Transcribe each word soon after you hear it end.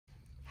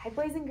Hi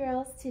boys and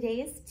girls,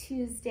 today is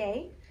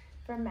Tuesday.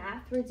 For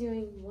math, we're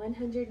doing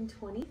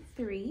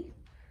 123.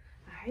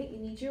 All right, you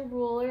need your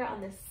ruler on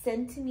the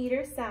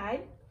centimeter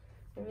side.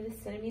 Remember the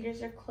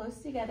centimeters are close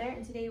together,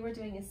 and today we're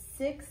doing a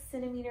 6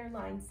 centimeter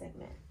line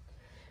segment.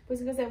 Boys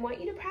and girls, I want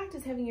you to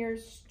practice having your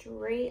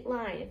straight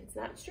line. If it's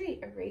not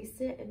straight, erase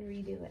it and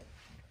redo it.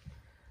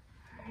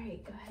 All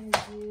right, go ahead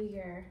and do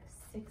your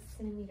 6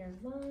 centimeter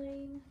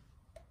line.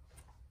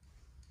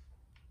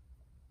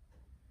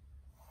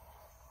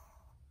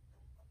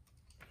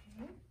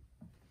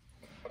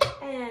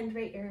 And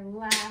write your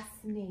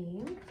last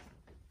name.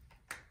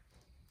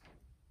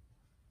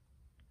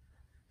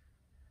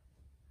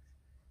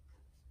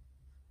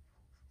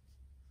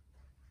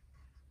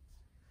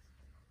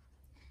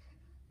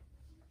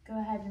 Go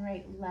ahead and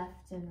write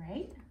left and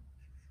right.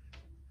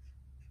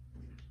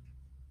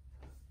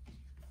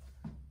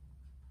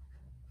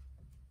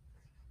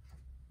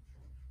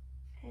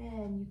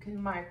 And you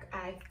can mark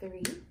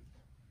I3.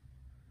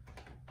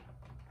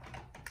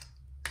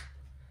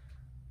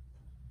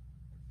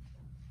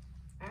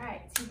 All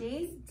right,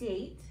 today's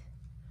date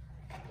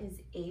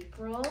is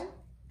April.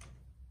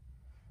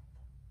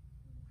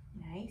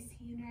 Nice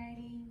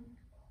handwriting.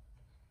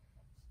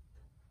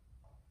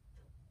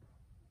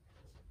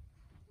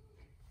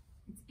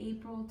 It's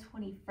April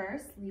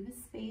 21st. Leave a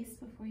space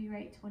before you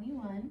write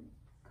 21,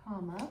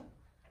 comma,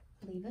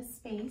 leave a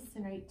space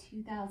and write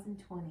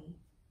 2020.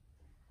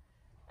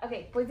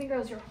 Okay, boys and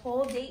girls, your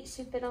whole date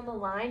should fit on the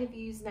line if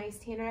you use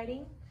nice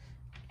handwriting.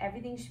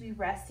 Everything should be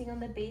resting on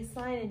the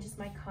baseline, and just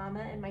my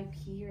comma and my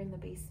P are in the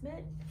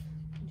basement.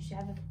 You should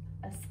have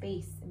a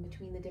space in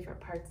between the different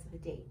parts of the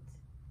date.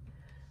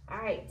 All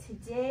right,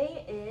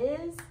 today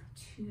is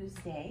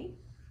Tuesday.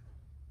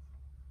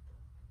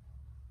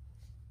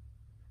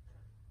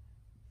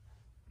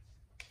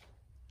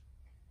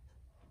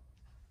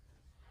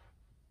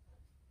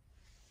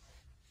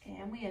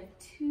 And we have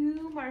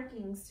 2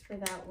 markings for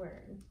that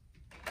word.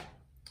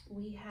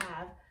 We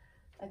have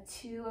a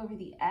 2 over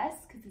the S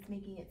because it's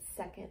making its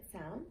second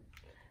sound.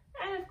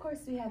 And of course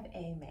we have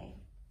AMA.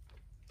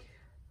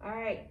 All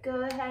right,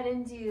 go ahead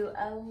and do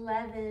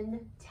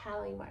 11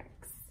 tally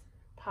marks.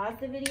 Pause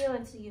the video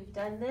until you've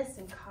done this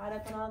and caught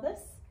up on all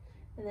this,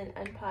 and then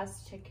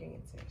unpause to check your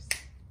answers.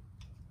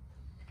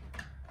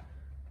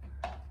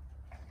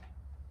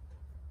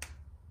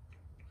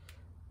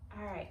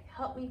 All right,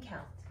 help me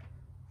count.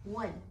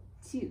 1,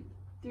 2,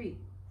 3,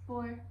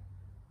 4,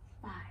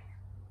 5.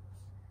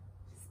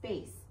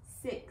 Space,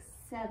 6,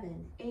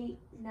 7, 8,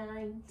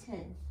 9,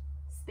 10.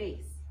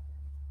 Space,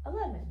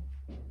 11.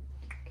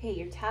 Okay,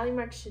 your tally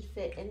marks should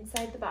fit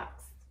inside the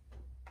box.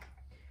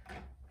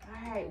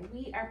 All right,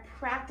 we are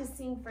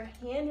practicing for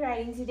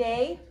handwriting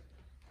today.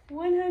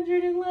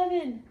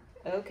 111.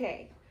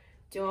 Okay,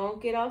 don't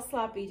get all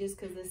sloppy just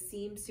because this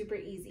seems super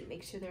easy.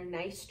 Make sure they're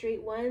nice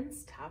straight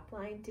ones, top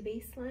line to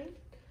baseline.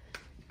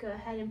 Go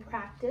ahead and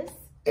practice.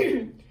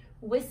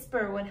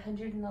 Whisper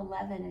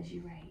 111 as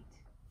you write.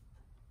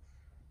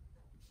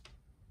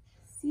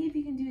 See if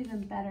you can do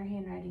even better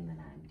handwriting than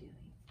I'm doing.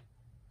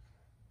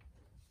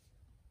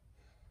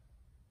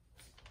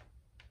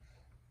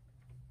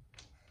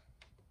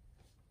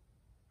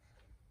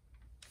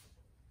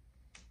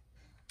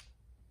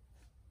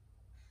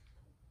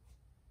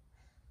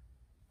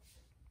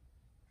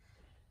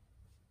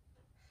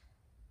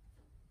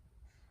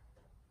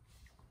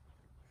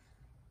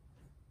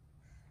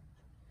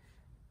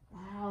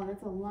 Wow,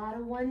 that's a lot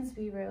of ones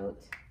we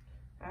wrote.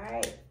 All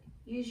right.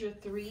 Use your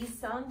 3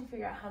 song to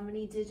figure out how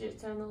many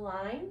digits are on the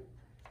line.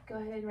 Go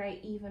ahead and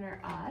write even or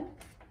odd.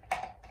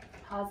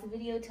 Pause the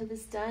video till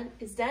this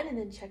is done and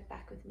then check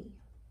back with me.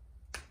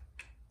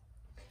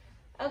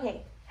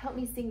 Okay, help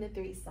me sing the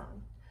 3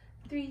 song.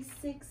 3,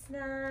 6,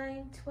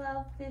 9,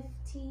 12,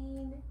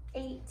 15,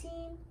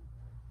 18.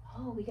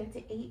 Oh, we got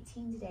to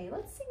 18 today.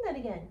 Let's sing that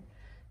again.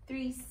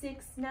 3,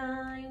 6,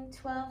 9,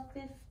 12,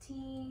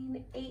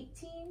 15,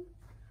 18.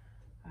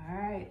 All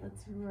right,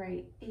 let's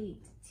write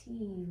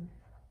 18.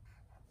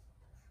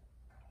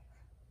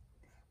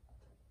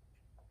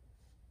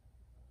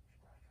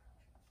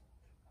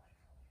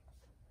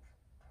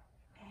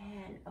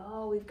 And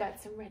oh, we've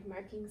got some red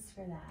markings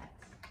for that.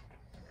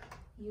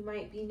 You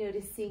might be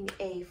noticing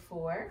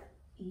A4.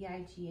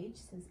 E-I-G-H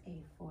says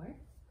A4.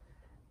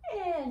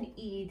 And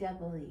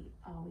E-double-E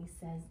always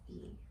says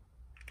E.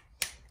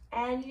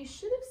 And you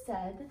should have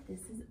said that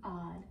this is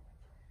odd.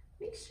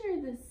 Make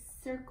sure the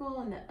circle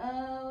and the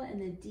O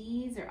and the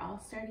D's are all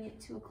starting at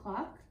 2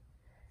 o'clock.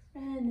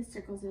 And the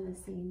circles are the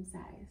same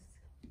size.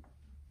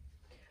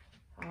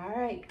 All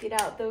right, get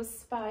out those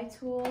spy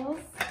tools.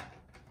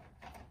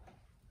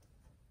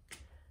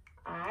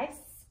 I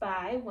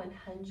spy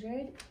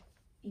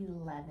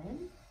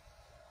 111.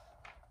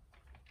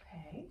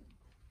 Okay.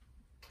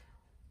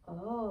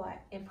 Oh,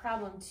 in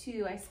problem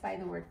 2, I spy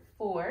the word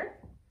 4.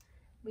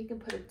 We can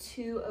put a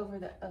 2 over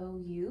the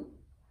OU.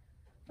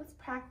 Let's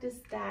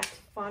practice that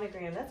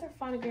phonogram. That's our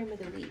phonogram of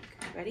the week.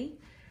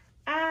 Ready?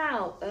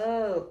 Ow,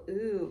 oh,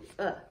 ooh,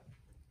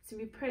 So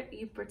you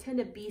pretend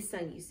a B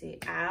song. You say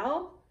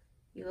ow.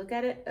 You look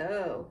at it,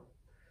 oh.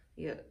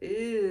 You go,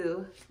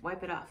 ooh,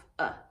 wipe it off.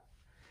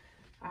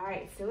 All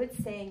right, so it's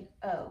saying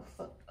O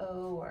for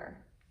over.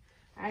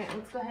 All right,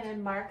 let's go ahead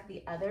and mark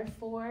the other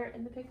 4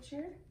 in the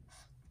picture.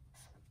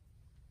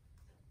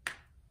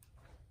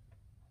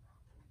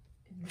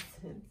 In this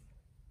sense.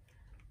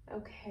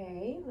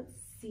 Okay, let's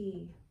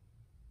see.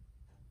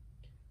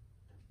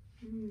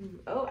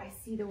 Oh, I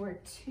see the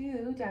word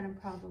 2 down in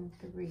problem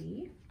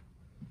 3.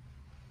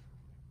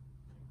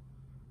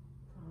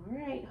 All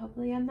right,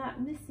 hopefully I'm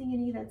not missing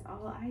any. That's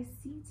all I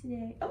see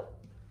today. Oh,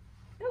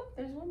 nope,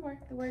 there's one more.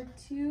 The word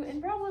 2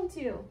 in problem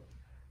 2.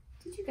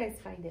 Did you guys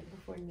find it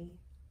before me?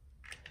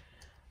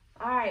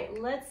 All right,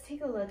 let's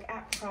take a look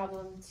at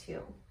problem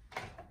 2.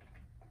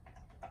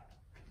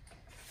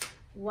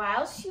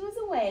 While she was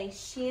away,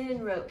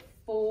 Shannon wrote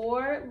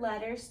 4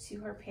 letters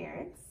to her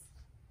parents.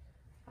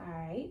 All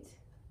right,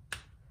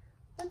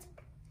 let's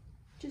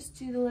just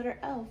do the letter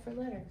L for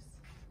letters.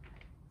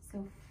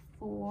 So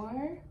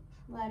 4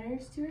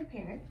 letters to her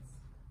parents.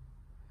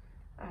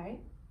 All right.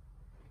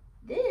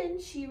 Then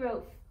she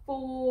wrote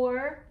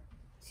 4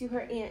 to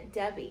her Aunt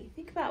Debbie.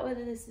 Think about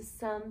whether this is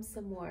some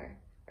more,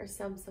 or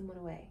someone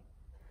away.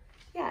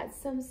 Yeah,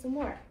 it's some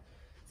more.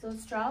 So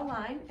let's draw a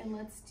line and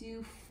let's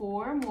do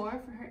 4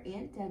 more for her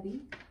Aunt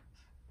Debbie.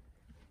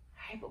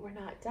 All right, but we're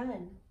not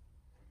done.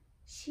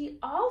 She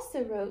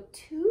also wrote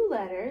 2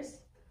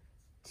 letters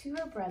to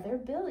her brother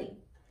Billy.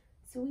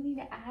 So we need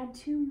to add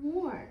 2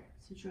 more.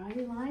 So draw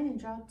your line and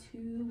draw 2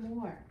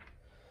 more.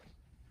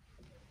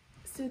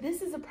 So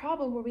this is a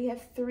problem where we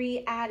have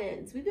 3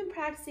 add-ins. We've been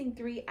practicing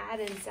 3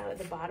 add-ins down at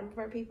the bottom of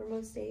our paper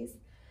most days.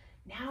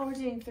 Now we're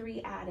doing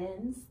 3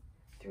 add-ins,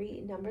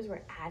 3 numbers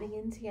we're adding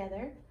in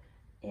together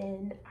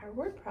in our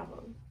word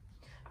problem.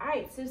 All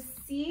right, so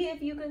see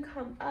if you can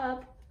come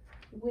up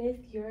with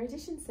your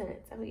addition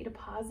sentence. I want you to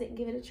pause it and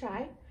give it a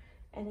try,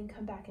 and then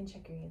come back and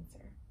check your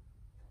answer.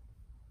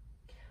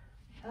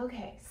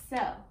 Okay,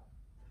 so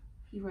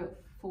he wrote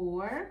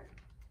 4,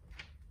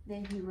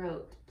 then he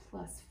wrote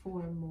plus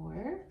 4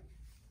 more,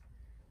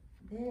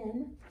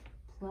 then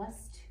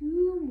plus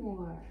 2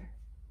 more.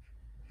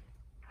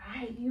 All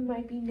right, you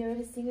might be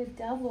noticing a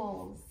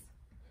doubles.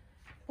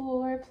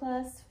 4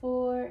 plus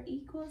 4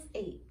 equals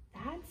 8.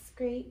 That's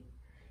great.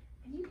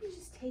 And you can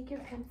just take your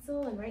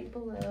pencil and write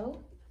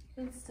below.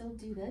 You can still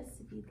do this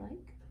if you'd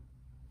like.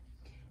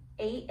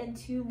 8 and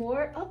 2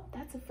 more. Oh,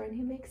 that's a friend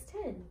who makes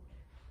 10.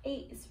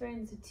 8 is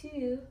friends with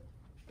 2.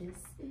 This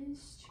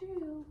is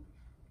true.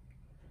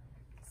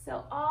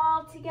 So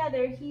all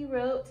together, he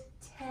wrote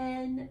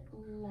 10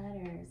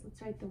 letters.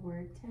 Let's write the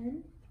word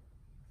 10.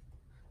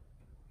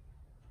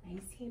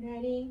 Nice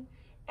handwriting.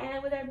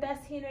 And with our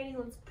best handwriting,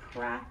 let's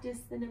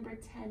practice the number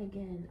 10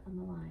 again on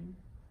the line.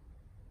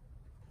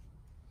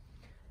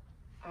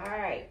 All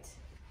right.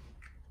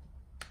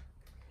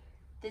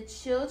 The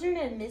children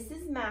in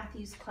Mrs.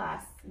 Matthews'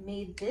 class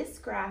made this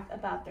graph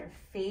about their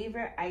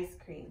favorite ice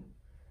cream.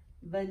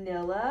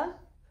 Vanilla,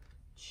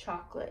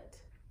 chocolate.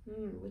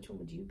 Which one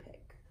would you pick?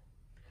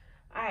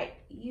 All right,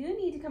 you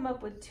need to come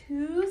up with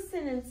 2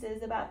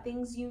 sentences about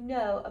things you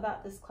know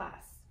about this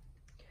class.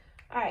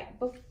 All right,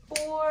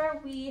 before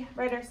we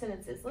write our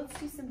sentences, let's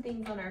do some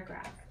things on our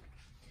graph.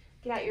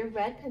 Get out your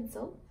red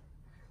pencil.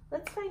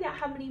 Let's find out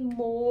how many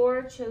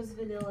more chose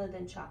vanilla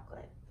than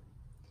chocolate.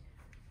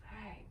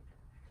 All right,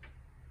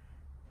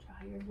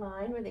 draw your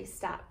line where they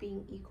stop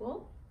being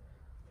equal.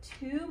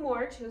 2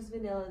 more chose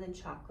vanilla than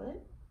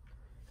chocolate.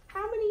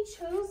 How many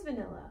chose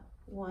vanilla?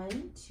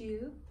 1,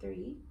 2,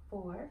 3,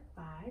 4,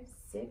 5,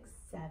 6,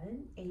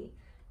 7, 8,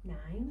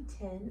 9,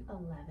 10,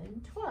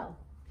 11, 12.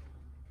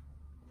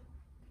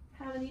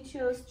 How many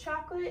chose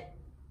chocolate?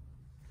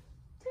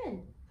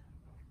 10.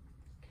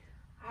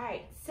 All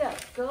right, so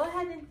go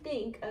ahead and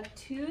think of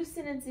 2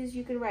 sentences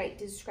you can write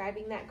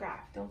describing that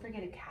graph. Don't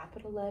forget a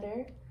capital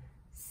letter,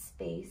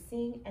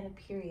 spacing, and a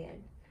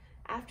period.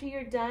 After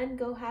you're done,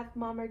 go have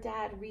mom or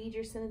dad read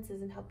your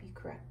sentences and help you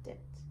correct it.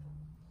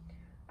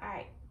 All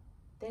right,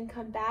 then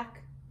come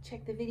back,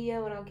 check the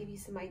video, and I'll give you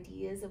some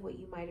ideas of what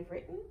you might have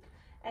written,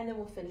 and then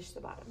we'll finish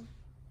the bottom.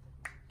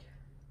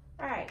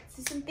 All right,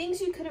 so some things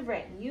you could have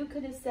written. You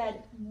could have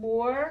said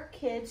more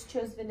kids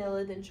chose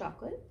vanilla than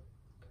chocolate.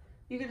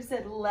 You could have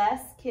said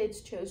less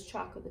kids chose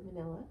chocolate than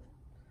vanilla.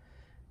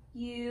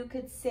 You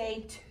could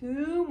say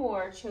 2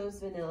 more chose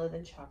vanilla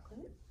than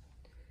chocolate.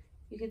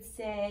 You could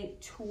say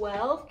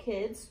 12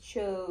 kids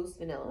chose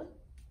vanilla.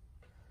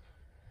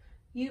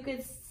 You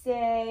could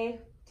say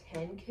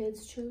 10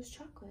 kids chose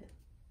chocolate.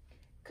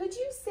 Could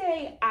you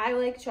say, I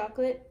like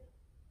chocolate?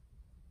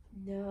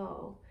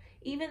 No.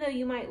 Even though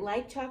you might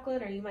like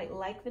chocolate or you might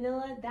like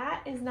vanilla,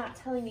 that is not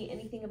telling me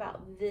anything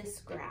about this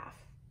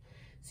graph.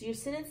 So your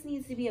sentence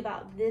needs to be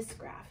about this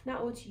graph,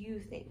 not what you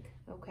think,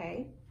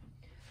 okay?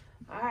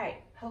 All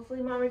right,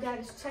 hopefully mom or dad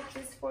has checked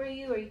this for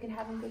you, or you can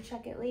have them go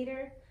check it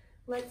later.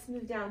 Let's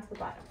move down to the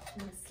bottom. I'm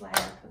gonna slide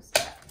our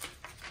poster up.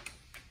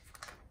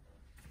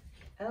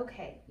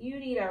 Okay, you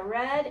need a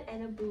red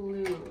and a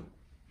blue.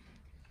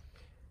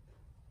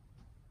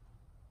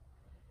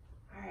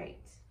 All right.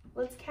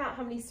 Let's count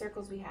how many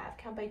circles we have.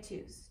 Count by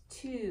 2s.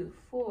 2,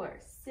 4,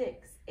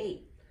 6,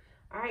 8.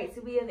 All right,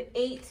 so we have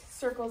 8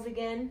 circles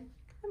again.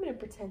 I'm gonna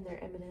pretend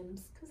they're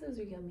M&Ms because those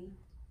are yummy.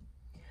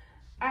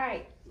 All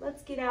right,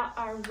 let's get out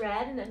our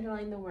red and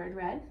underline the word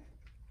red.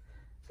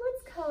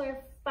 Let's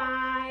color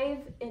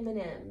 5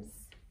 M&Ms.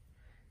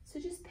 So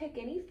just pick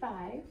any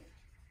 5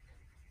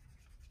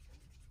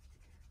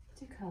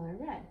 to color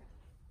red.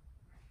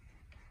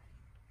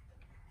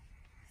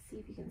 See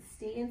if you can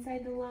stay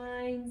inside the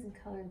lines and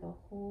color the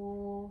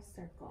whole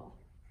circle.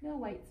 No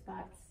white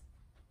spots.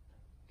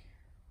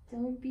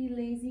 Don't be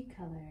lazy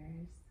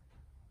colors.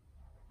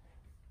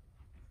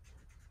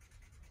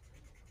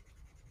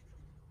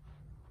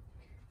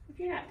 If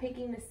you're not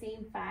picking the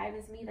same 5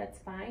 as me, that's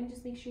fine.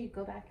 Just make sure you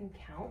go back and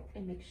count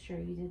and make sure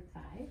you did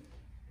 5.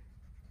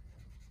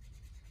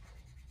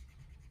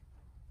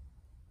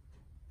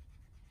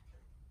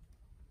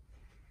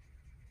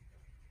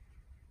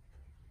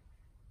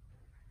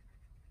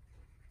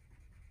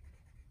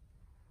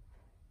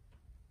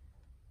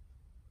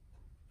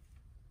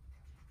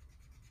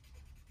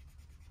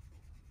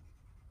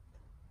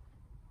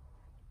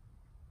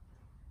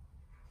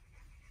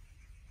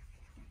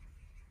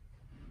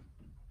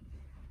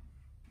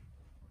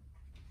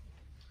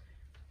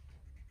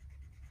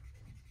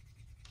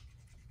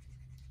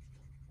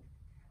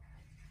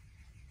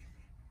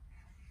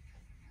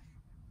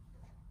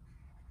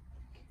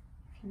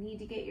 If you need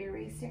to get your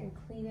eraser and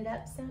clean it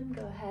up some,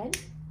 go ahead.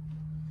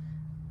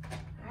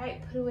 All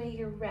right, put away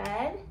your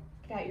red,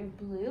 get out your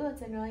blue.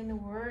 Let's underline the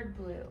word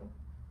blue.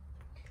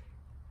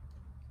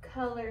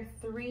 Color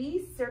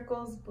 3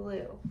 circles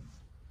blue.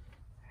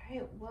 All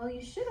right, well,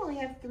 you should only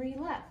have 3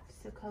 left,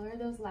 so color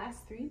those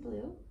last 3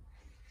 blue,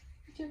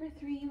 whichever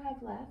 3 you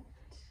have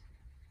left.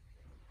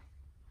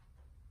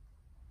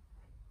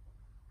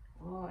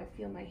 Oh, I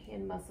feel my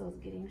hand muscles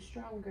getting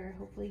stronger.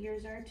 Hopefully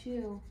yours are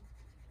too.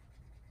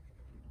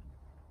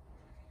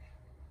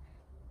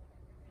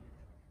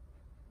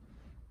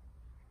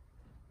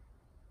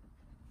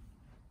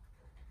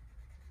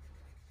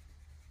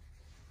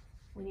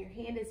 When your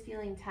hand is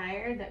feeling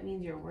tired, that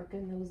means you're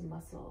working those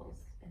muscles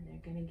and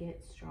they're gonna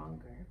get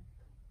stronger.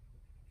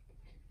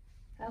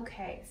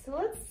 Okay, so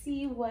let's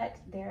see what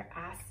they're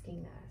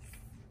asking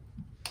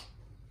us.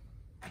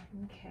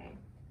 Okay.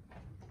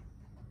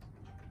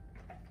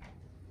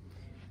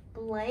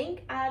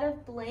 Blank out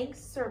of blank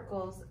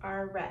circles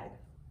are red.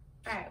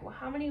 All right, well,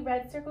 how many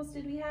red circles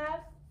did we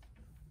have?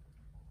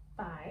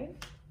 5.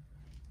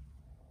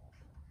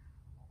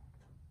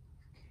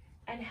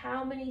 And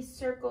how many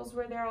circles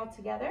were there all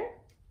together?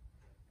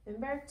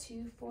 Remember,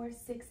 2, 4,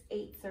 6,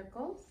 8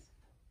 circles.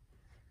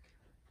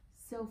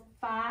 So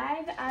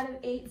 5 out of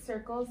 8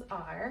 circles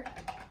are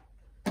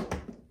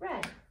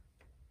red.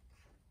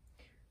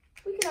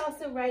 We could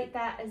also write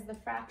that as the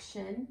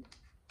fraction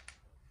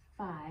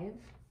 5/8.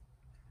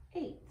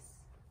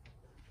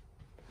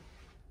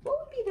 What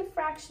would be the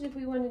fraction if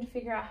we wanted to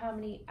figure out how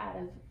many out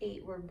of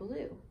 8 were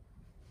blue?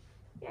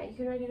 Yeah, you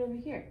can write it over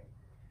here.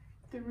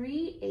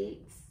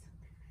 3/8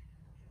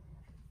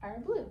 are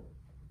blue.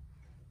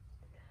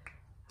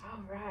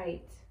 All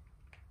right.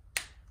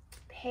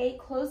 Pay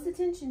close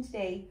attention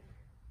today.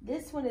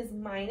 This one is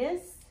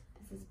minus,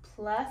 this is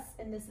plus,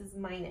 and this is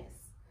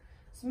minus.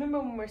 So remember,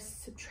 when we're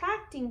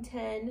subtracting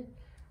 10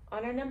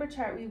 on our number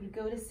chart, we would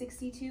go to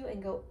 62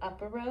 and go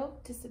up a row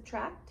to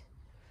subtract.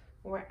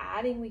 When we're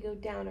adding, we go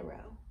down a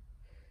row.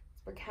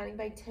 So we're counting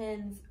by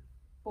tens,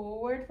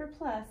 forward for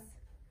plus,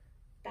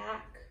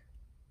 back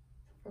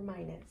for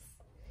minus.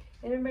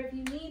 And remember, if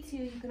you need to,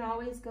 you can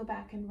always go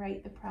back and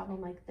write the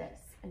problem like this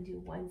and do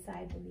one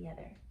side then the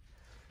other.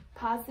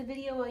 Pause the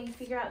video while you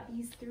figure out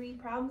these 3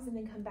 problems and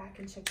then come back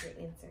and check your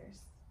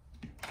answers.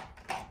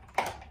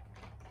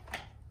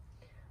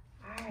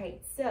 All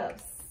right, so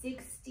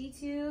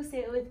 62, say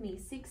it with me,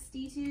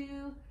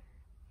 62,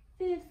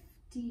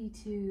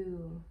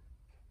 52,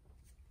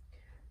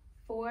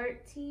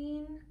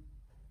 14,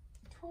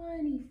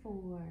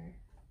 24,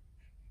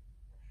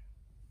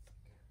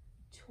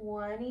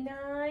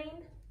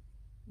 29,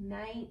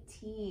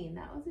 19.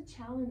 That was a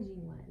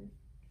challenging one.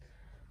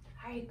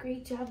 All right,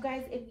 great job,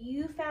 guys. If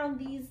you found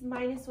these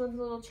minus ones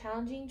a little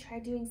challenging, try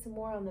doing some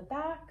more on the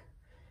back.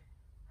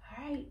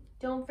 All right,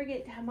 don't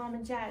forget to have Mom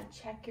and Dad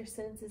check your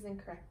sentences and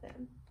correct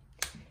them.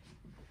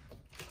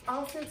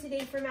 Also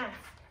today for math,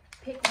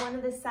 pick one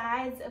of the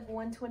sides of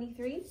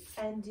 123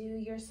 and do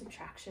your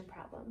subtraction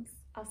problems.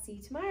 I'll see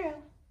you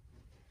tomorrow.